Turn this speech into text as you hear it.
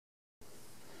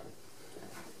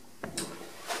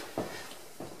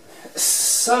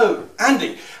So,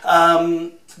 Andy,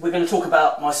 we're going to talk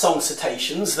about my song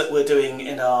Cetaceans that we're doing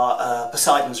in our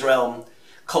Poseidon's Realm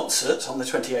concert on the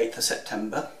 28th of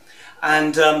September.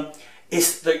 And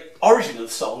it's the origin of the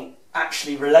song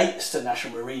actually relates to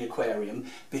National Marine Aquarium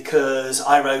because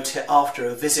I wrote it after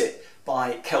a visit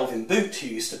by Kelvin Boot, who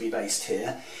used to be based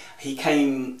here. He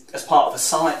came as part of a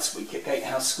science week at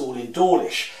Gatehouse School in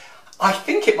Dawlish. I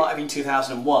think it might have been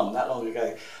 2001, that long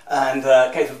ago, and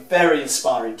gave a very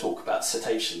inspiring talk about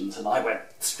cetaceans. And I went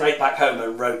straight back home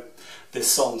and wrote this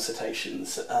song,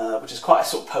 Cetaceans, which is quite a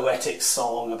sort of poetic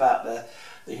song about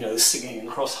the singing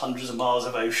across hundreds of miles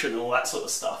of ocean and all that sort of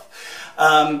stuff.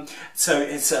 So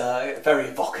it's very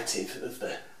evocative of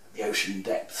the ocean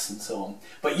depths and so on.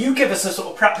 But you give us a sort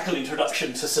of practical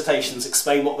introduction to cetaceans,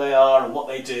 explain what they are and what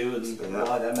they do and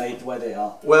why they're made the way they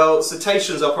are. Well,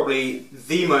 cetaceans are probably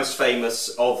the most famous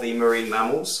of the marine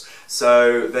mammals.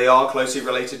 So they are closely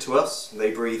related to us. They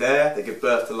breathe air, they give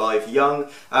birth to live young,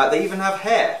 they even have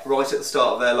hair right at the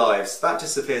start of their lives. That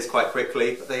disappears quite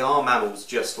quickly, but they are mammals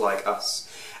just like us.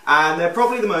 And they're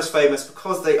probably the most famous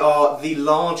because they are the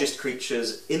largest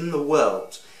creatures in the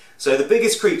world. So the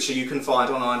biggest creature you can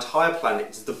find on our entire planet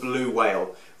is the blue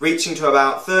whale, reaching to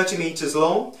about 30 metres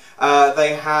long.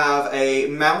 They have a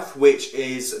mouth which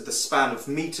is the span of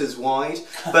metres wide,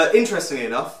 but interestingly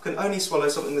enough, can only swallow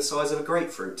something the size of a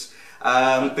grapefruit.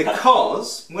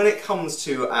 Because when it comes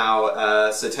to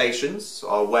our cetaceans,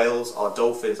 our whales, our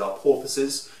dolphins, our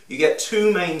porpoises, you get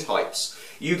two main types.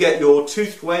 You get your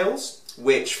toothed whales,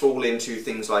 which fall into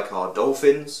things like our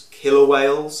dolphins, killer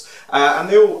whales, and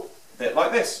they're all a bit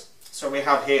like this. So we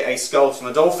have here a skull from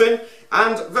a dolphin,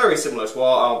 and very similar to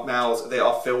our mouths, they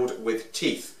are filled with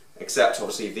teeth, except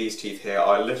obviously these teeth here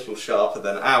are a little sharper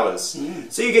than ours.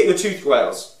 So you get your toothed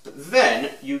whales, but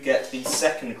then you get the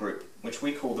second group, which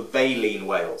we call the baleen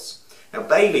whales. Now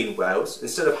baleen whales,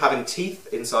 instead of having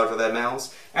teeth inside of their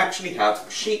mouths, actually have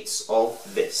sheets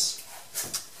of this.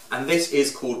 And this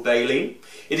is called baleen.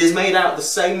 It is made out of the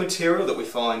same material that we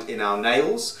find in our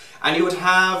nails, and you would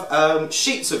have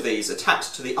sheets of these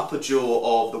attached to the upper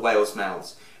jaw of the whale's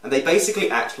mouths. And they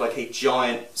basically act like a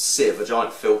giant sieve, a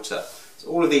giant filter. So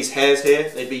all of these hairs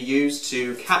here, they'd be used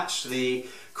to catch the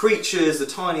creatures, the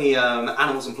tiny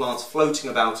animals and plants floating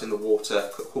about in the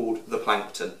water called the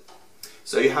plankton.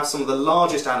 So you have some of the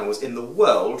largest animals in the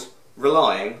world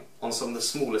relying on some of the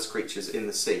smallest creatures in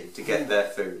the sea to get their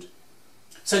food.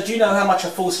 So do you know how much a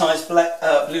full-size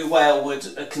blue whale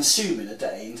would consume in a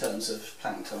day in terms of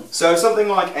plankton? So something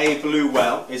like a blue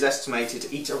whale is estimated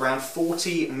to eat around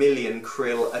 40 million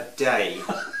krill a day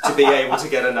to be able to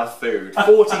get enough food.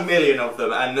 40 million of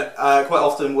them, and quite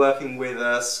often working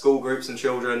with school groups and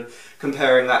children,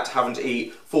 comparing that to having to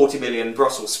eat 40 million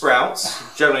Brussels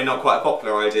sprouts. Generally not quite a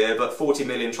popular idea, but 40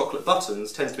 million chocolate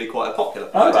buttons tends to be quite a popular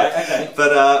idea. Right, okay.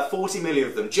 But 40 million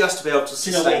of them just to be able to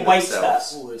sustain themselves.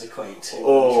 Do you know what weight that would equate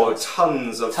to? Or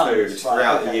tons of food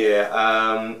throughout the year.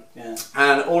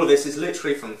 And all of this is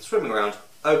literally from swimming around,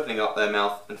 opening up their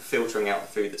mouth and filtering out the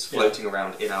food that's floating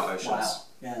around in our oceans. Wow.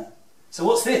 Yeah. So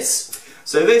what's this?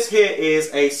 So this here is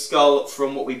a skull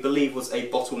from what we believe was a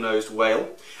bottlenose whale.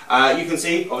 You can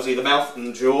see, obviously, the mouth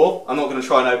and jaw. I'm not going to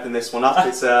try and open this one up.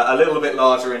 It's a little bit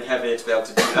larger and heavier to be able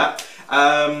to do that.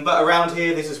 But around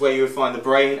here, this is where you would find the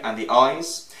brain and the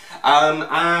eyes.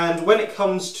 And when it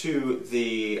comes to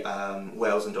the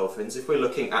whales and dolphins, if we're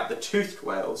looking at the toothed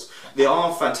whales, they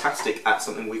are fantastic at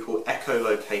something we call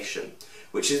echolocation,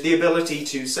 which is the ability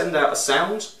to send out a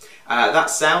sound. That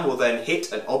sound will then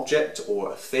hit an object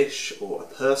or a fish or a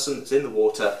person that's in the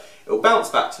water. It will bounce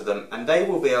back to them and they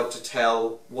will be able to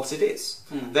tell what it is.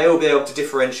 They will be able to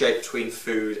differentiate between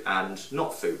food and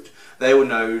not food. They will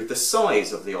know the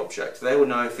size of the object. They will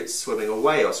know if it's swimming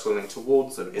away or swimming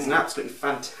towards them. It's an absolutely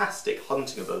fantastic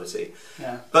hunting ability.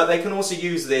 But they can also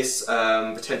use this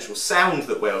potential sound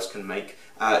that whales can make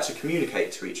to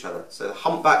communicate to each other. So the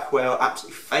humpback whale,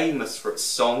 absolutely famous for its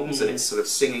songs and its sort of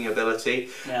singing ability,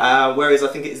 whereas I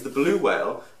think it is the blue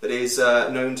whale that is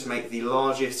known to make the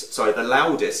loudest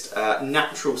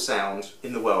natural sound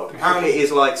in the world. Apparently it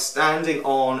is like standing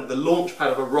on the launch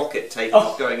pad of a rocket taking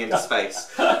off going into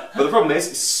space. But the problem is,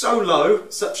 it's so low,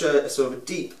 such a sort of a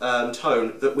deep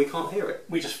tone that we can't hear it.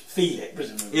 We just feel it,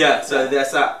 presumably. Yeah, so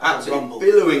there's that absolutely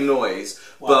billowing noise,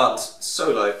 but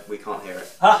so low we can't hear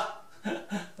it.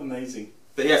 Amazing.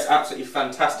 But yes, absolutely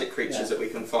fantastic creatures that we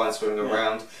can find swimming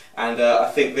around, and I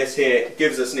think this here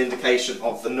gives us an indication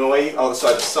of the noise,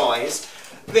 the size.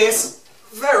 This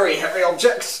very heavy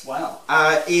object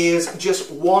is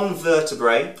just one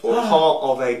vertebrae or part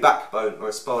of a backbone or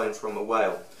a spine from a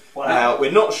whale. Now,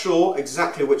 we're not sure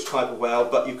exactly which type of whale,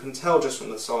 but you can tell just from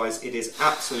the size it is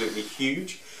absolutely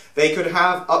huge. They could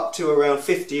have up to around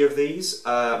 50 of these,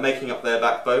 making up their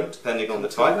backbone, depending on the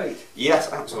type. Weight.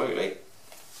 Yes, absolutely.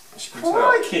 As you can tell,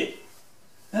 Crikey!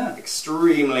 Yeah,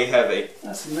 extremely heavy.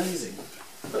 that's amazing.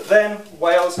 But then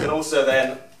whales can also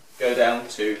then go down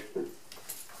to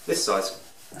this size.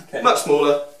 Okay. Much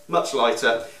smaller, much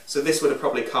lighter. So this would have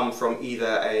probably come from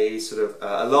either a sort of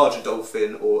a larger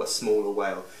dolphin or a smaller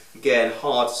whale. Again,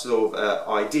 hard to sort of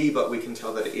ID, but we can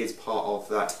tell that it is part of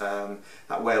that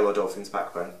that whale or dolphin's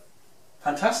backbone.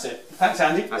 Fantastic. Thanks,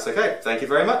 Andy. That's okay. Thank you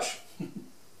very much.